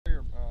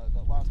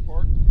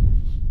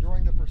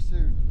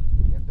pursuit,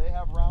 if they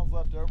have rounds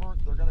left over,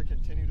 they're going to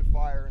continue to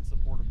fire in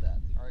support of that.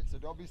 All right, so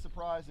don't be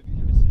surprised if you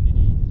hear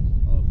vicinity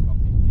of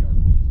company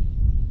PRP.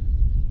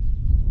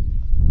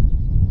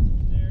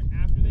 There,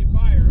 after they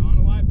fire on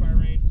a live fire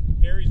range,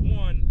 Aries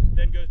 1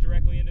 then goes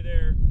directly into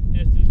their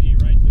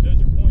STZ, right? So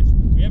those are points.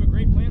 We have a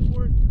great plan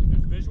for it.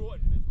 There's visual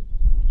and physical.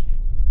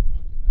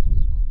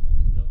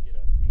 They'll get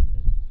a paint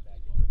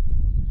back in.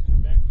 So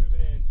back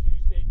moving in. So you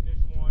stay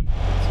condition 1.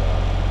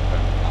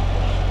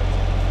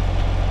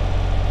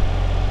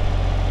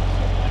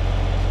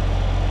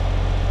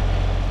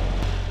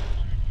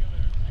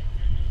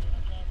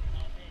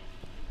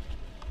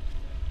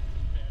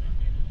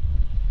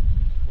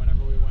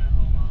 Whenever we went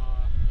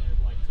Omaha, it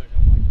like took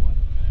them like what,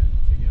 a minute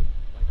to get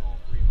like all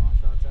 3 mall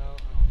shots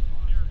out.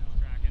 They're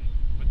tracking,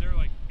 but they're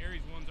like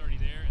Aries 1's already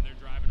there and they're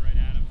driving right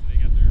at them, so they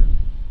got their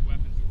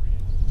weapons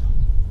oriented.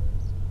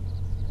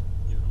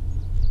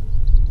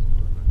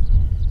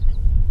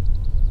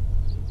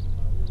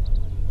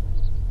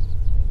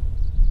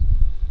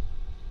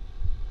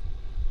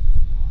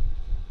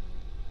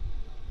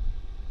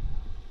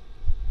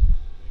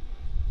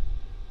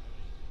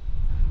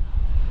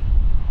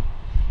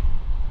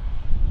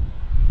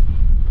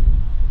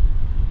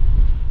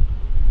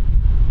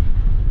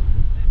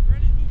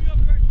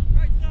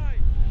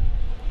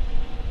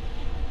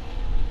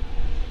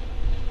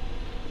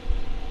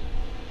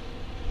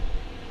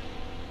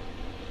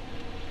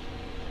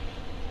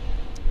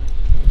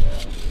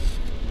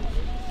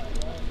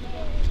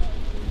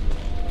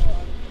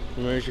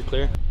 Where's your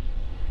clear?